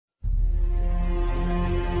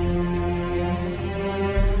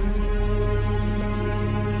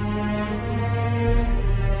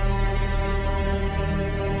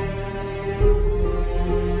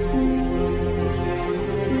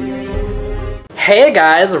Hey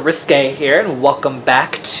guys, Risque here, and welcome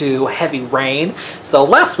back to Heavy Rain. So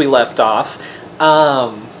last we left off,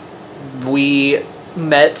 we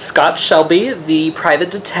met Scott Shelby, the private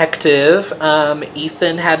detective.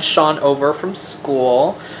 Ethan had Shaun over from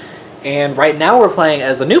school, and right now we're playing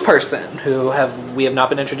as a new person who we have not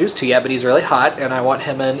been introduced to yet, but he's really hot, and I want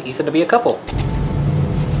him and Ethan to be a couple.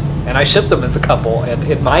 And I ship them as a couple,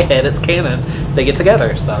 and in my head it's canon. They get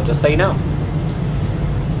together, so just so you know.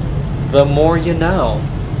 The more you know.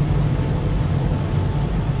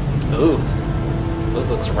 Ooh, this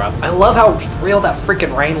looks rough. I love how real that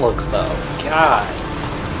freaking rain looks, though. God.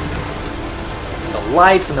 The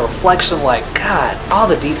lights and the reflection, like, God, all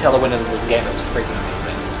the detail that went into this game is freaking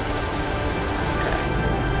amazing.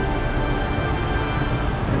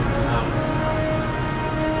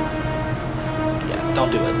 Okay. Yeah,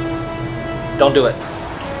 don't do it. Don't do it.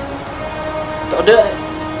 Don't do it.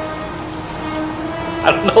 I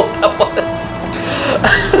don't know what that was.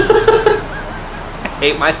 I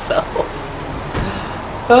hate myself.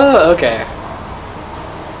 Oh, okay.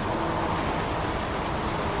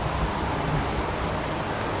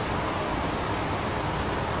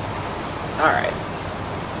 Alright.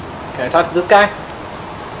 Can I talk to this guy?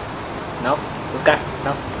 No? This guy?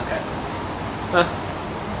 No? Okay.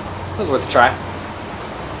 It was worth a try.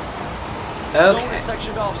 Okay. Zone is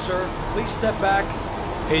sectioned off, sir. Please step back.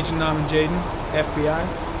 Agent Jayden, FBI?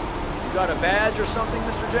 You got a badge or something,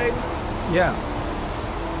 Mr. Jayden? Yeah.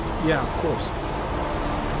 Yeah, of course.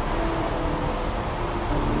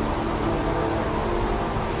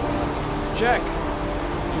 Check.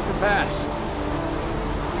 You can pass.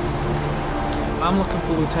 I'm looking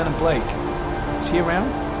for Lieutenant Blake. Is he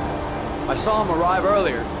around? I saw him arrive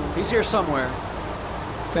earlier. He's here somewhere.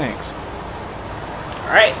 Thanks.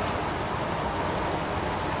 Alright.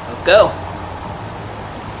 Let's go.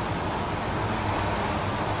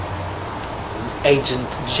 Agent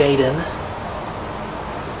Jayden.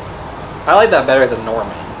 I like that better than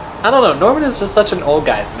Norman. I don't know, Norman is just such an old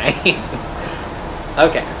guy's name.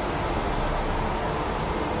 Okay.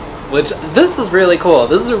 Which, this is really cool.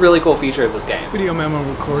 This is a really cool feature of this game. Video memo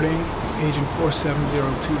recording, Agent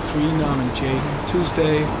 47023, Norman Jayden,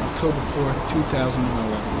 Tuesday, October 4th,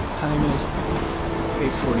 2011. Time is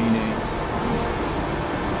 8:14 a.m.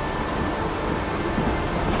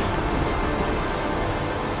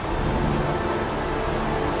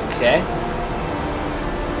 Okay.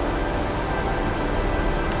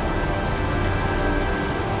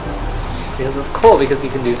 Because it's cool because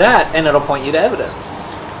you can do that and it'll point you to evidence.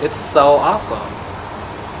 It's so awesome.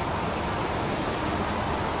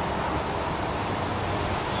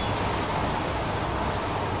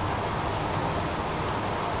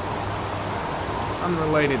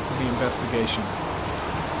 Unrelated to the investigation.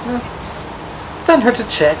 Doesn't hurt to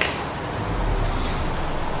check.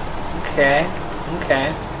 Okay.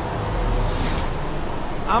 Okay.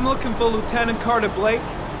 I'm looking for Lieutenant Carter Blake.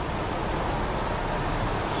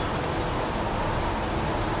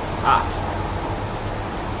 Ah.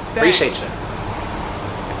 Appreciate you.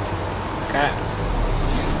 Okay.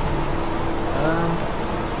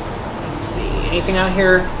 Let's see. Anything out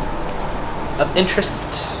here of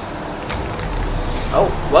interest? Oh,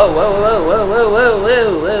 whoa, whoa, whoa, whoa, whoa, whoa, whoa,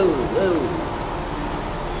 whoa, whoa.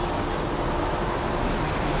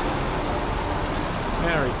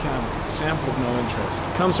 Mary Campbell. Sample of no interest.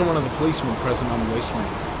 Comes from one of the policemen present on the wasteland.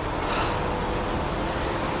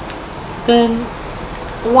 Then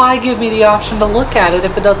why give me the option to look at it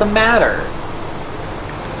if it doesn't matter?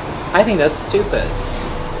 I think that's stupid.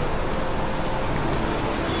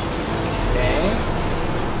 Okay.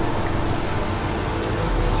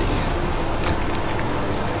 Let's see.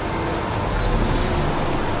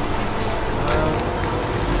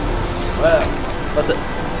 Whoa. What's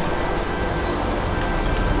this?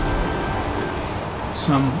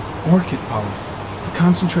 Some orchid pollen. The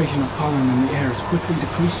concentration of pollen in the air is quickly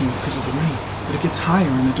decreasing because of the rain, but it gets higher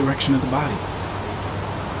in the direction of the body.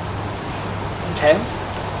 Okay.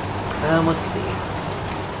 Let's see.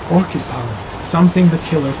 Orchid pollen. Something the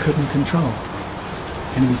killer couldn't control.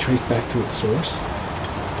 Can it be traced back to its source?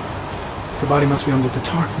 The body must be under the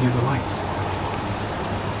tarp near the lights.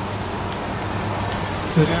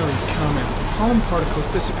 The very comment. Pollen particles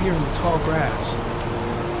disappear in the tall grass.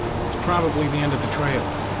 Probably the end of the trail.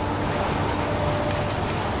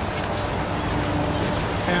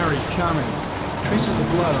 Harry, comment. Traces of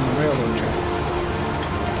blood on the railroad track.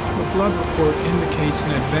 The blood report indicates an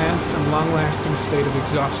advanced and long-lasting state of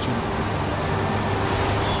exhaustion.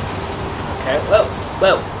 Okay, whoa,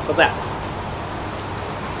 whoa, what's that?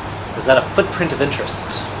 Is that a footprint of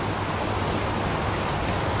interest?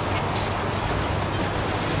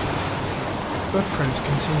 footprints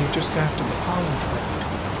continue just after the pollen trail.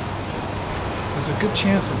 There's a good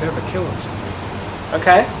chance that they're the killers.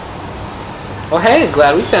 Okay. Well, hey,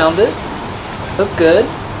 glad we found it. That's good.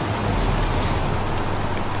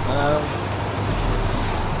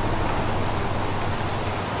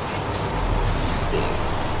 Let's see.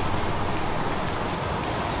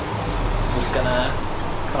 I'm just gonna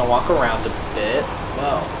kind of walk around a bit.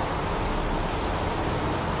 Whoa.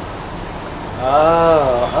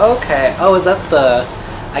 Oh, okay. Oh, is that the...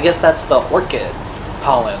 I guess that's the orchid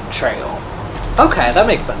pollen trail. Okay, that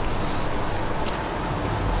makes sense.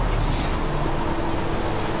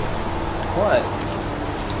 What?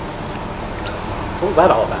 What was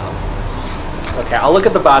that all about? Okay, I'll look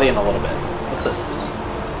at the body in a little bit. What's this?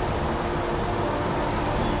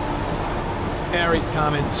 Airy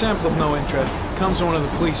comment. Sample of no interest. Comes from one of the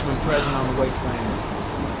policemen present on the wasteland.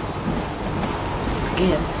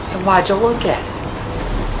 Again, then why'd you look at it?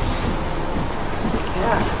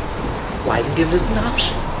 Yeah. Why even give it as an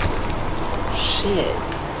option? Shit.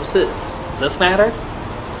 What's this? Does this matter?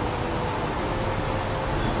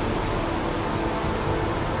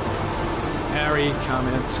 Airy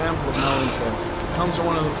comment. Sample of no interest. Comes from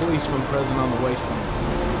one of the policemen present on the wasteland.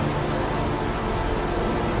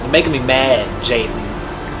 You're making me mad, Jayden.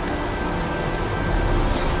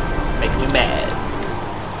 Making me mad.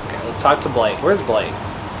 Okay, let's talk to Blake. Where's Blake?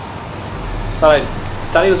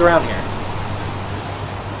 Thought he was around here.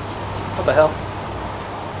 What the hell?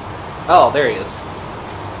 Oh, there he is.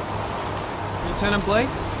 Lieutenant Blake?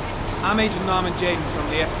 I'm Agent Norman Jayden from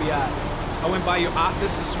the FBI. I went by your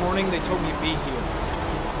office this morning. They told me you'd be here.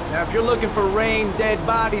 Now, if you're looking for rain, dead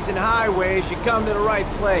bodies, and highways, you come to the right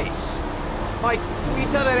place. Mike, will you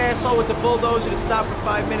tell that asshole with the bulldozer to stop for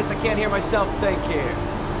 5 minutes? I can't hear myself think here.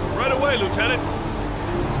 Right away, Lieutenant.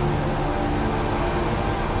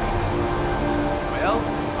 Well,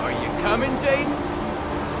 are you coming, Jayden?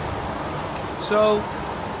 So,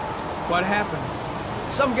 what happened?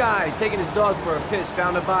 Some guy taking his dog for a piss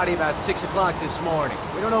found a body about 6 o'clock this morning.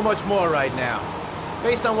 We don't know much more right now.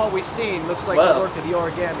 Based on what we've seen, looks like the work of the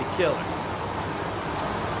origami killer.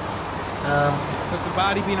 Has the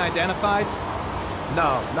body been identified?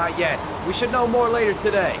 No, not yet. We should know more later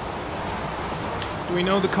today. Do we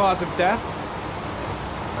know the cause of death?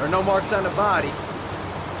 There are no marks on the body.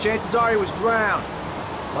 Chances are he was drowned,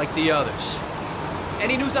 like the others.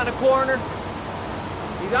 Any news on the coroner?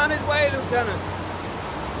 He's on his way, Lieutenant.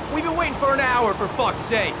 We've been waiting for an hour, for fuck's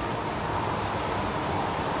sake.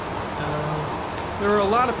 There are a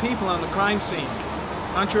lot of people on the crime scene.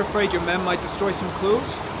 Aren't you afraid your men might destroy some clues?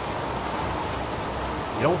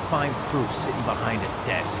 You don't find proof sitting behind a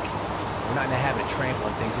desk. We're not in the habit of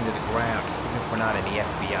trampling things into the ground, even if we're not in the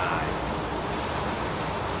FBI.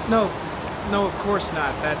 No, of course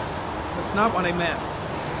not. That's not what I meant.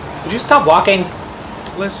 Would you stop walking?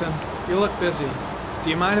 Listen, you look busy. Do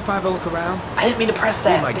you mind if I have a look around? I didn't mean to press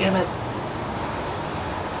that, damn it.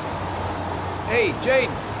 Hey,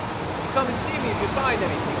 Jayden. Come and see me if you find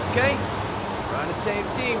anything, okay? We're on the same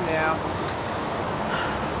team now.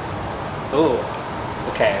 Ooh,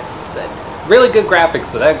 okay. Really good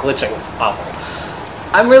graphics, but that glitching was awful.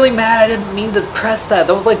 I'm really mad I didn't mean to press that.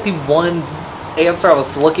 That was like the one answer I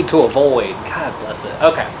was looking to avoid. God bless it.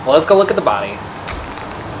 Okay, well, let's go look at the body.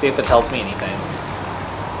 See if it tells me anything.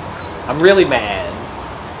 I'm really mad.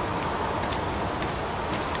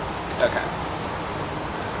 Okay.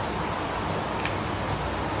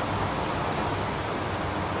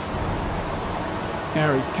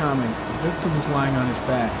 Harry, comment. The victim is lying on his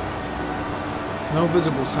back. No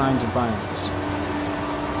visible signs of violence.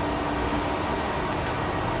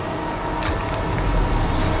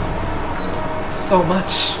 So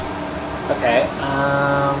much. Okay,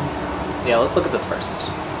 yeah, let's look at this first.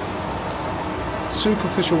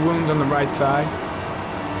 Superficial wound on the right thigh.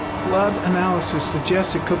 Blood analysis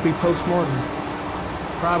suggests it could be post-mortem.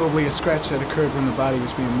 Probably a scratch that occurred when the body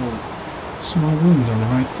was being moved. Small wound on the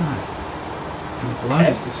right thigh. And the blood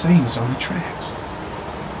is the same as on the tracks.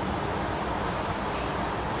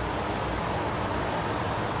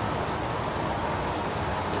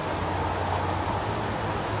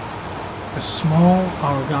 A small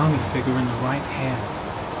origami figure in the right hand.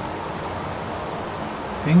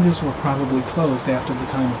 Fingers were probably closed after the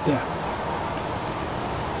time of death.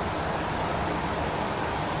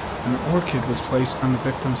 An orchid was placed on the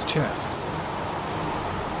victim's chest.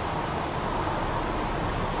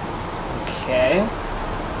 Okay.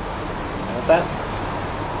 What's that?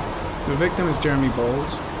 The victim is Jeremy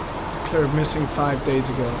Bowles, declared missing 5 days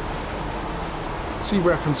ago. See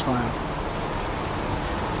reference file.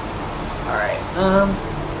 Alright,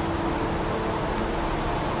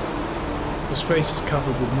 His face is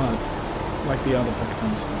covered with mud. like the other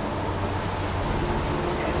victims.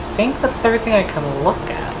 I think that's everything I can look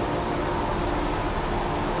at.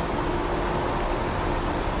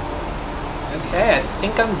 Okay, I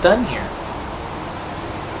think I'm done here.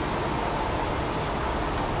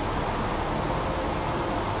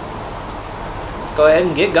 Let's go ahead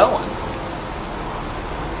and get going.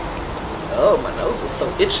 Oh, my nose is so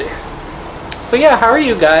itchy. So yeah, how are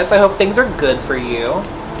you guys? I hope things are good for you.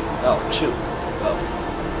 Oh, shoot. Oh.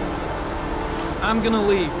 I'm gonna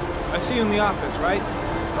leave. I see you in the office, right?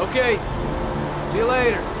 Okay. See you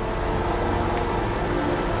later.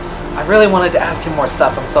 I really wanted to ask him more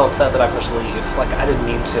stuff. I'm so upset that I pushed leave. Like, I didn't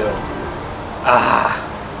need to.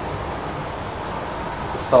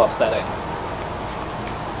 It's so upsetting.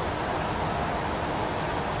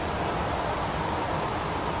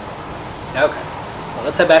 Okay. Well,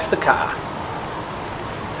 let's head back to the car.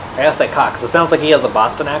 I gotta say car, because it sounds like he has a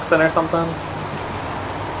Boston accent or something.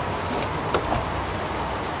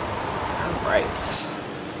 Alright.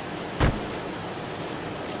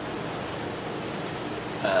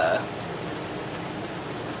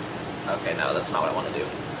 Okay, no, that's not what I want to do.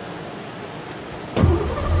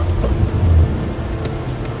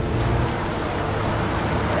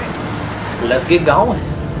 Alright. Let's get going.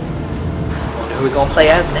 Wonder who we're gonna play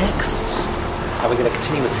as next. Are we gonna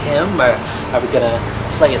continue as him, or are we gonna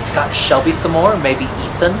play as Scott Shelby some more, or maybe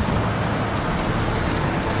Ethan?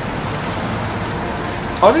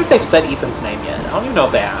 I wonder if they've said Ethan's name yet. I don't even know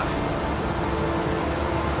if they have.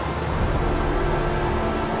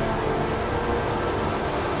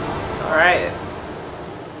 Alright.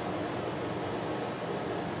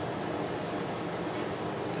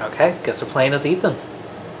 Okay, guess we're playing as Ethan.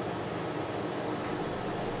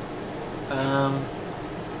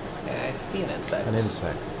 Yeah, I see an insect. An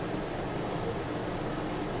insect.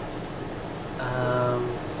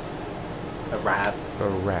 A rat. A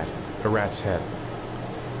rat. A rat's head.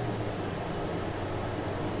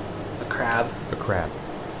 A crab. A crab.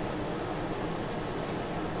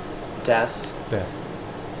 Death. Death.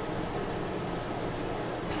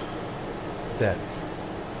 Death.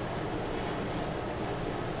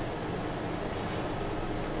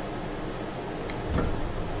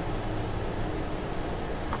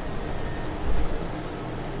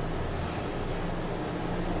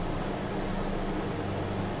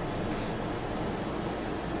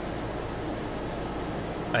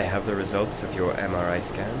 I have the results of your MRI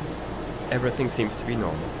scans. Everything seems to be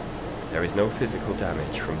normal. There is no physical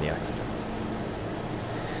damage from the accident.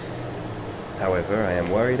 However, I am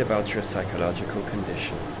worried about your psychological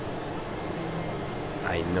condition.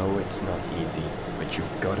 I know it's not easy, but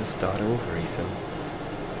you've got to start over, Ethan.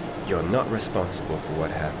 You're not responsible for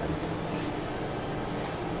what happened.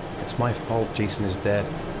 It's my fault Jason is dead.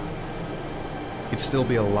 He'd still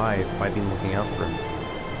be alive if I'd been looking out for him.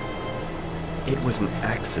 It was an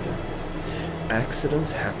accident.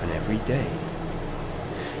 Accidents happen every day.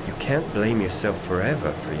 You can't blame yourself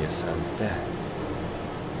forever for your son's death.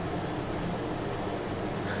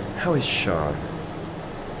 How is Shaun?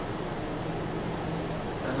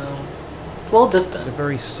 It's a little distant. He's a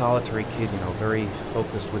very solitary kid, you know, very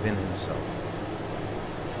focused within himself.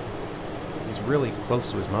 He's really close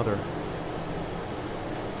to his mother.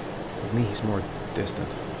 With me, he's more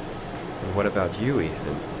distant. And what about you,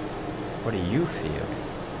 Ethan? What do you feel?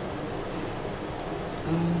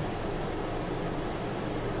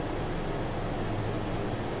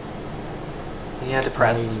 Yeah,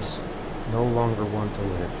 depressed. I no longer want to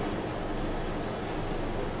live.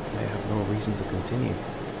 I have no reason to continue.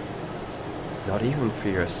 Not even for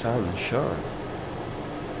your son, Shaun.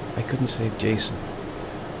 I couldn't save Jason.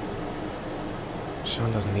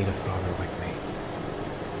 Shaun doesn't need a father like me.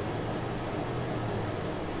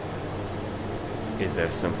 Is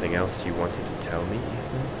there something else you wanted to tell me,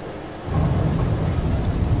 Ethan?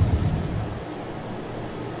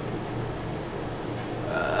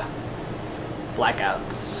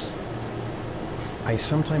 Blackouts. I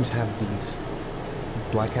sometimes have these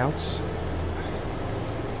blackouts.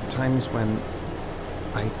 Times when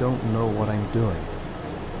I don't know what I'm doing.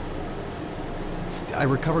 I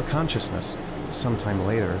recover consciousness sometime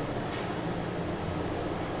later,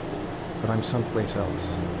 but I'm someplace else.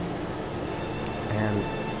 And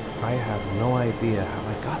I have no idea how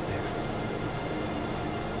I got there.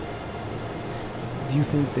 Do you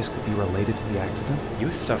think this could be related to the accident?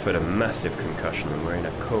 You suffered a massive concussion and were in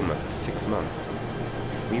a coma for 6 months.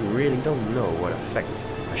 We really don't know what effect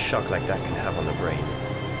a shock like that can have on the brain.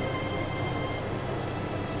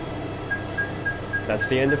 That's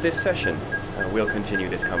the end of this session. We'll continue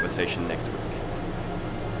this conversation next week.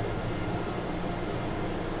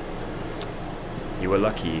 You were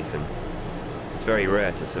lucky, Ethan. It's very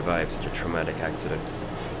rare to survive such a traumatic accident.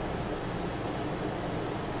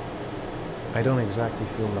 I don't exactly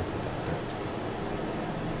feel lucky, Doctor.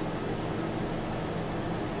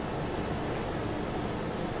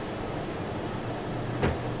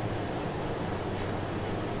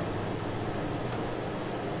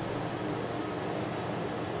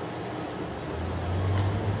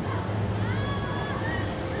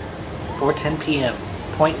 Four 10 p.m.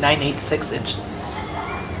 0.986 inches.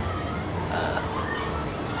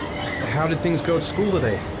 How did things go at school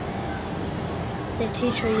today? The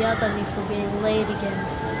teacher yelled at me for being late again.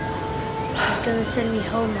 She's gonna send me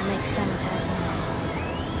home the next time it happens.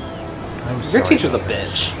 I'm sorry. Your teacher's a Doctor.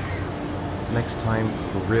 bitch. Next time,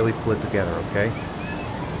 we'll really pull it together, okay?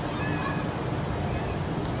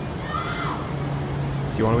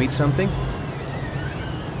 Do you want to eat something?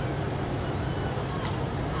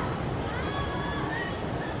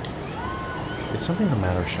 Is something the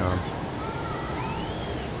matter, Shaun?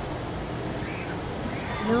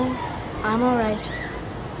 No, I'm alright.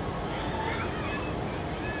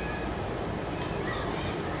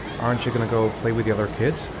 Aren't you gonna go play with the other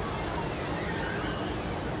kids?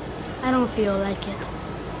 I don't feel like it.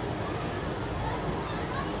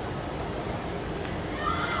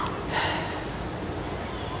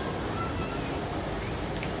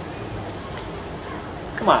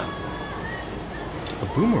 Come on. A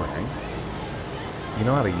boomerang? You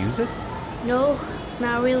know how to use it? No,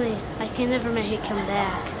 not really. I can never make it come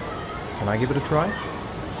back. Can I give it a try?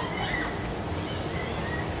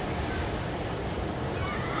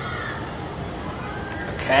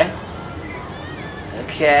 Okay.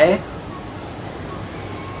 Okay.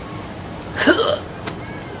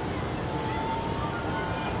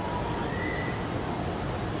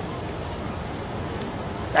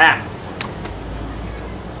 Ah.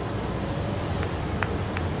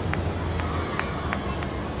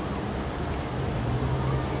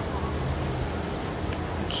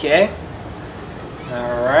 Okay.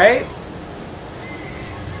 All right.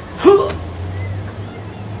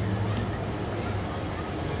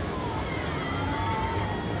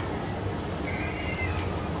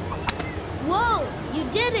 Whoa! You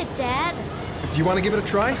did it, Dad! Do you want to give it a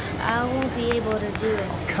try? I won't be able to do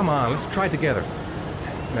it. Come on, let's try it together.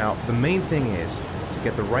 Now, the main thing is to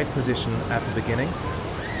get the right position at the beginning.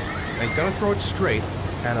 Now, you gotta throw it straight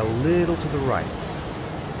and a little to the right.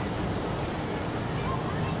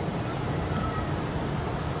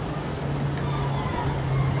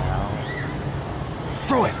 Now,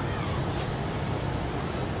 throw it!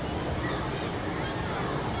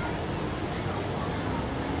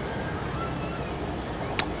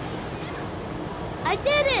 I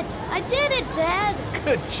did it! I did it, Dad!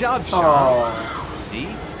 Good job, Shaun. Oh. See?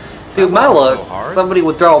 See, with my That wasn't luck, so hard. somebody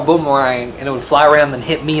would throw a boomerang and it would fly around and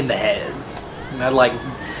hit me in the head. And I'd like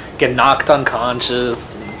get knocked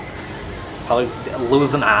unconscious and probably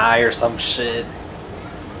lose an eye or some shit.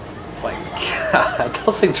 It's like, God,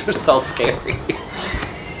 those things are so scary.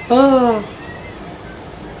 Oh.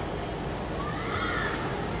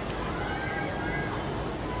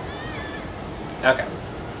 Okay.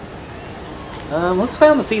 Let's play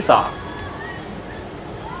on the seesaw.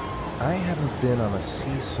 I haven't been on a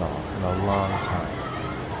seesaw in a long time.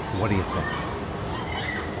 What do you think?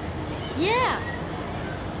 Yeah!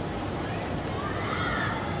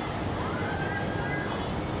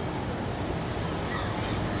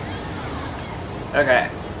 Okay.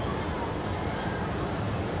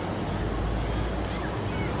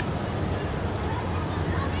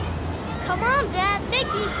 Come on, Dad, make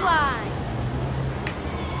me fly!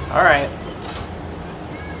 Alright.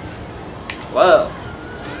 Whoa.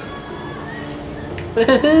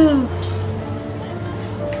 Woohoo!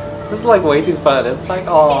 This is like way too fun. It's like,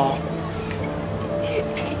 oh,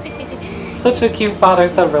 such a cute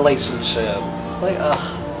father-son relationship. Like,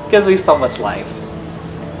 ugh, gives me so much life.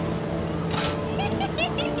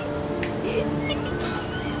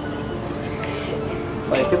 It's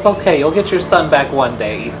like, it's okay. You'll get your son back one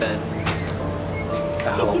day, Ethan.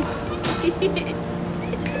 I hope.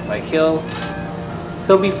 Like, he'll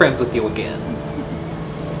be friends with you again.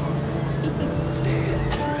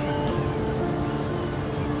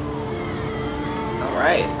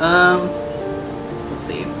 Alright, let's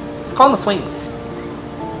see. Let's go on the swings.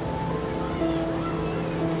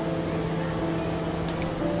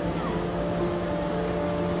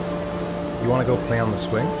 You want to go play on the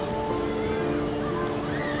swing?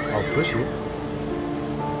 I'll push you.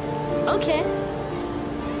 Okay.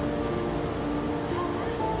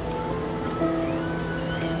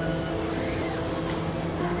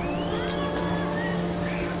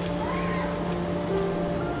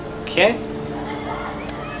 Okay.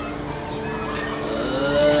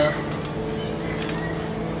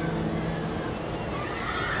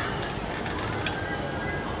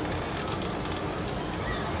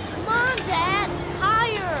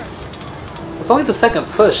 It's only the second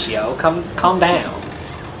push, yo. Calm down.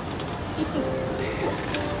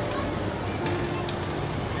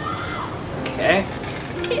 Okay.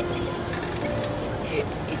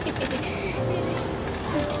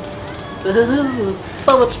 Ooh,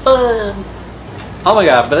 so much fun! Oh my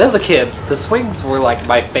god, but as a kid, the swings were like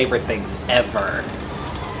my favorite things ever.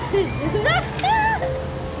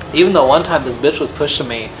 Even though one time this bitch was pushing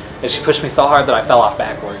me, and she pushed me so hard that I fell off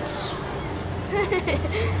backwards.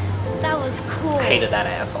 That was cool. I hated that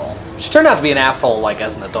asshole. She turned out to be an asshole, like,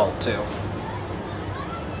 as an adult, too.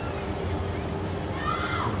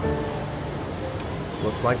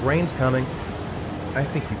 Looks like rain's coming. I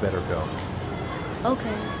think you better go.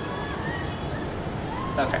 Okay.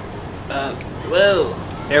 Okay. Whoa.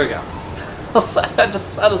 There we go. I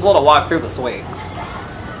just want to walk through the swings.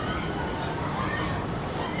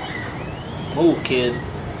 Move, kid.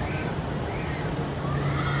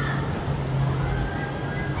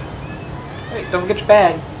 Hey, don't forget your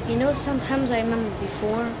bag. You know, sometimes I remember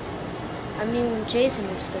before. I mean, when Jason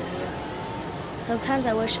was still here. Sometimes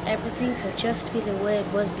I wish everything could just be the way it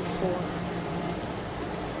was before.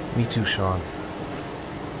 Me too, Shaun.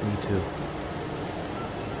 Me too.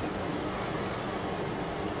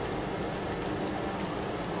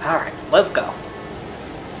 Alright, let's go.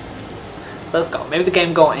 Let's go. Maybe the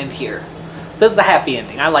game gonna end here. This is a happy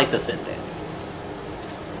ending. I like this ending.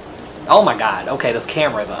 Oh my god. Okay, this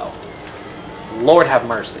camera though. Lord have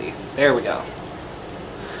mercy. There we go.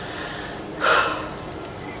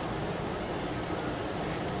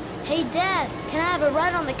 Hey, Dad, can I have a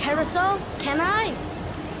ride on the carousel? Can I?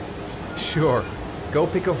 Sure. Go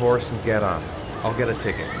pick a horse and get on. I'll get a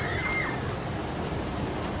ticket.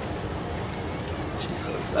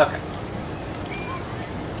 Jesus. Okay.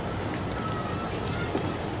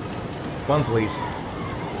 One, please.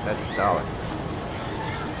 That's $1.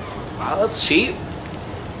 Wow, that's cheap.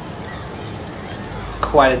 It's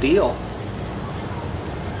quite a deal.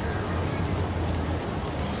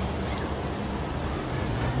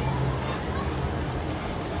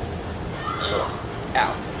 Ugh.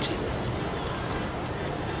 Ow. Jesus.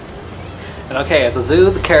 And okay, at the zoo,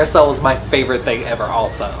 the carousel was my favorite thing ever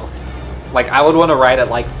also. Like, I would want to ride it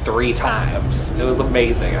like 3 times. It was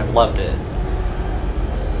amazing. I loved it.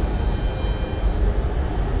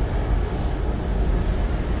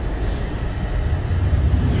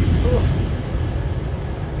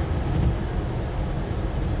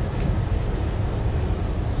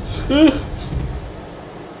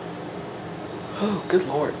 Oh, good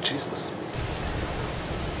lord, Jesus.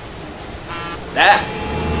 Ah!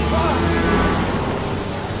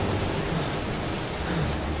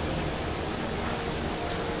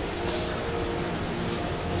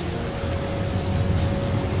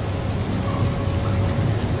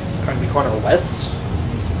 Carnegie Corner West?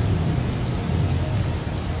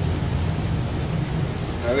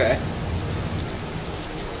 Okay.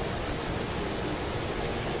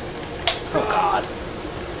 Oh god.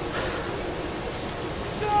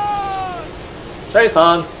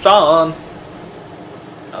 Jason! Shaun!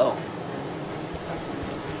 Oh.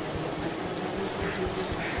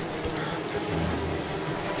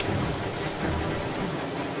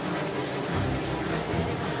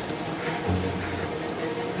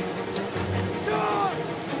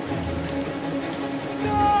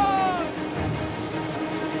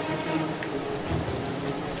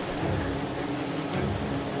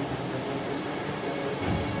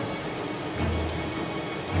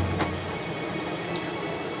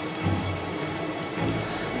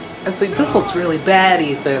 And see, this looks really bad,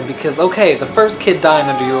 Ethan, because, okay, the first kid dying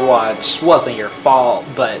under your watch wasn't your fault,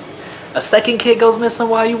 but a second kid goes missing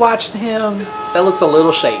while you watching him? That looks a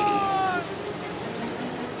little shady.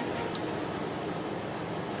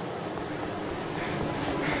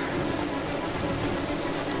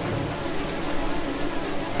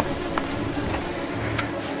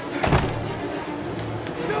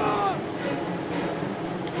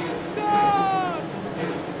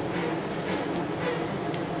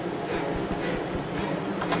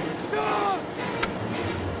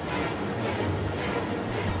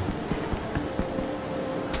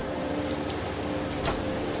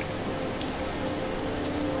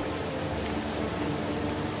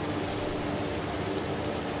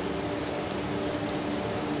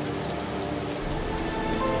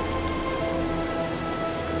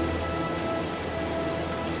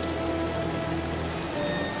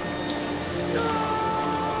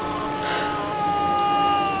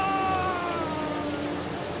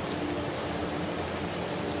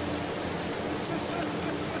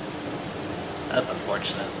 That's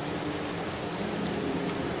unfortunate.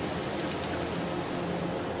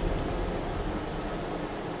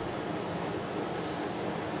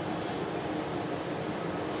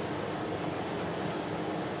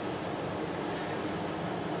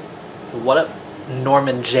 What up,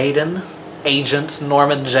 Norman Jayden? Agent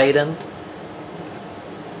Norman Jayden.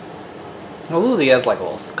 Ooh, he has like a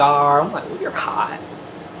little scar. I'm like, ooh, you're hot.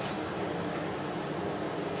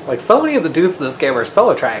 Like, so many of the dudes in this game are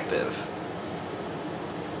so attractive.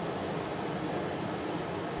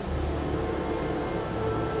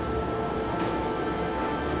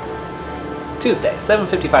 Tuesday,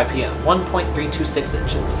 7:55 p.m., 1.326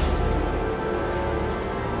 inches.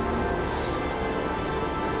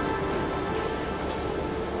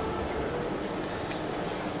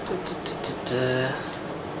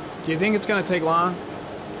 Do you think it's gonna take long?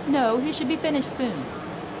 No, he should be finished soon.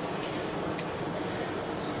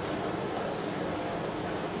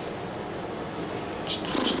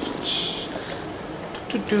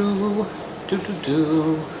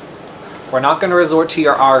 We're not going to resort to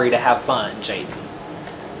your Ari to have fun, Jayden.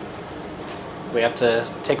 We have to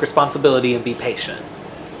take responsibility and be patient.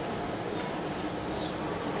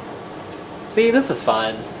 See, this is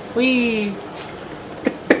fun. Whee!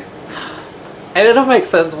 And it'll make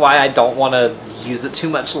sense why I don't want to use it too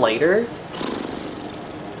much later.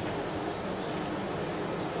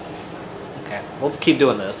 Okay, we'll just keep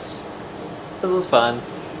doing this. This is fun.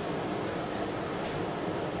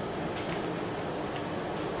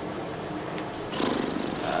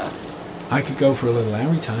 I could go for a little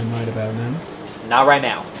Larry time right about now. Not right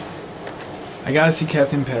now. I gotta see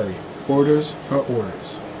Captain Perry. Orders are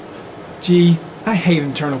orders. Gee, I hate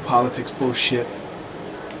internal politics bullshit.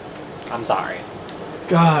 I'm sorry.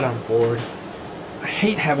 God, I'm bored. I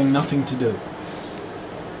hate having nothing to do.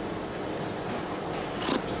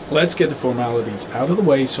 Let's get the formalities out of the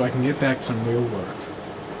way so I can get back to some real work.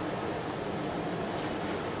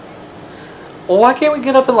 Well, why can't we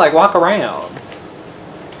get up and like walk around?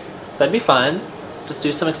 That'd be fun. Just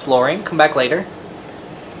do some exploring, come back later.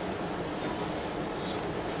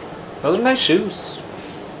 Those are nice shoes.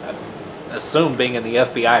 I assume being in the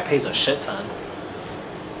FBI pays a shit ton.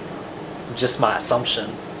 Just my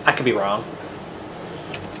assumption. I could be wrong.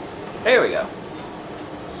 There we go.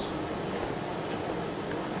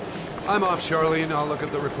 I'm off, Charlene. I'll look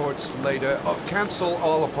at the reports later. I'll cancel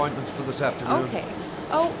all appointments for this afternoon. Okay.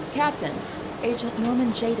 Oh, Captain. Agent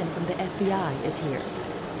Norman Jayden from the FBI is here.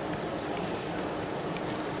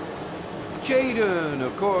 Jayden,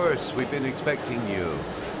 of course. We've been expecting you.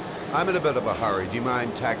 I'm in a bit of a hurry. Do you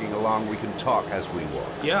mind tagging along? We can talk as we walk.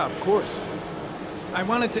 Yeah, of course. I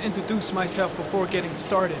wanted to introduce myself before getting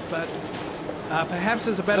started, but perhaps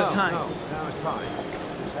there's a better time. No, now it's fine.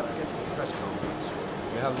 Just have to get to the press conference.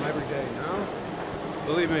 We have them every day now.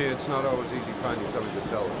 Believe me, it's not always easy finding something to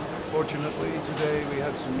tell them. Fortunately, today we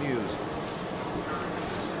have some news.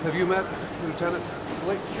 Have you met Lieutenant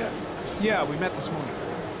Blake yet? Yeah, we met this morning.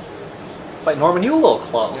 It's like, Norman, you a little He has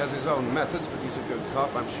close. his own methods, but he's a good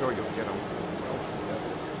cop. I'm sure you'll get on well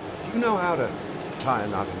together. Do you know how to tie a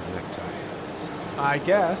knot in a necktie? I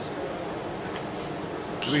guess.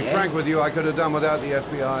 To be Yeah. frank with you, I could have done without the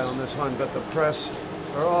FBI on this one, but the press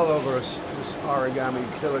are all over us. This origami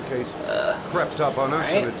killer case crept up on us,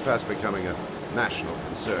 right. and it's fast becoming a national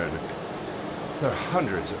concern. There are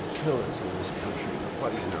hundreds of killers in this country.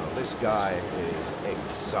 What do you know? This guy is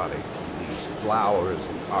exotic. He leaves flowers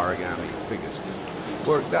and origami figures.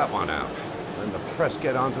 Work that one out. Then the press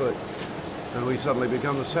get onto it, and we suddenly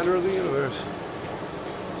become the center of the universe.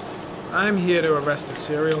 I'm here to arrest a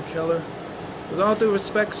serial killer. With all due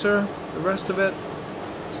respect, sir, the rest of it,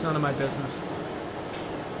 it's none of my business.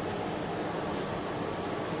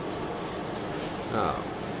 No,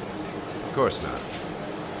 of course not.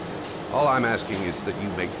 All I'm asking is that you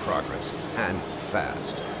make progress, and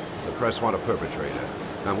fast. The press want a perpetrator,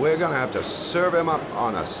 and we're gonna have to serve him up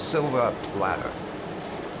on a silver platter.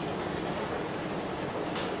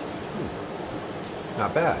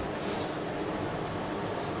 Not bad.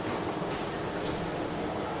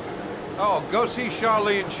 Oh, go see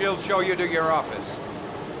Charlene. She'll show you to your office.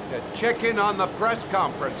 Check in on the press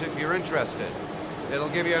conference if you're interested. It'll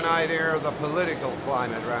give you an idea of the political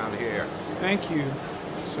climate around here. Thank you,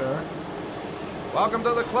 sir. Welcome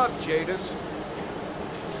to the club, Jayden.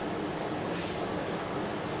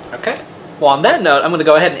 Okay. Well, on that note, I'm going to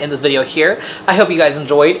go ahead and end this video here. I hope you guys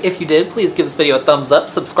enjoyed. If you did, please give this video a thumbs up,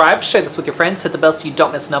 subscribe, share this with your friends, hit the bell so you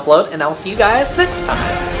don't miss an upload, and I'll see you guys next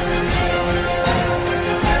time.